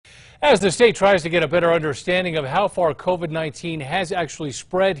As the state tries to get a better understanding of how far COVID-19 has actually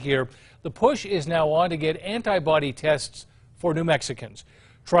spread here, the push is now on to get antibody tests for New Mexicans.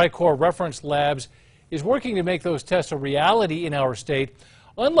 Tri-Core Reference Labs is working to make those tests a reality in our state.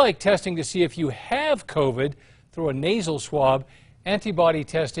 Unlike testing to see if you have COVID through a nasal swab, antibody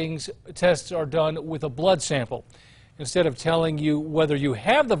tests are done with a blood sample. Instead of telling you whether you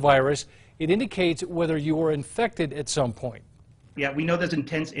have the virus, it indicates whether you were infected at some point. Yeah, we know there's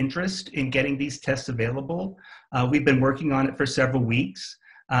intense interest in getting these tests available. We've been working on it for several weeks.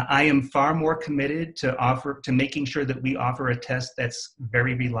 I am far more committed to making sure that we offer a test that's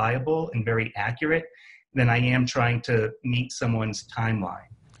very reliable and very accurate than I am trying to meet someone's timeline.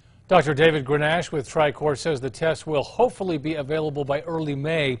 Dr. David Grenache with Tri-Core says the test will hopefully be available by early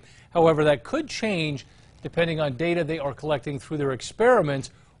May. However, that could change depending on data they are collecting through their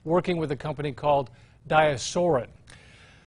experiments working with a company called Diasorin.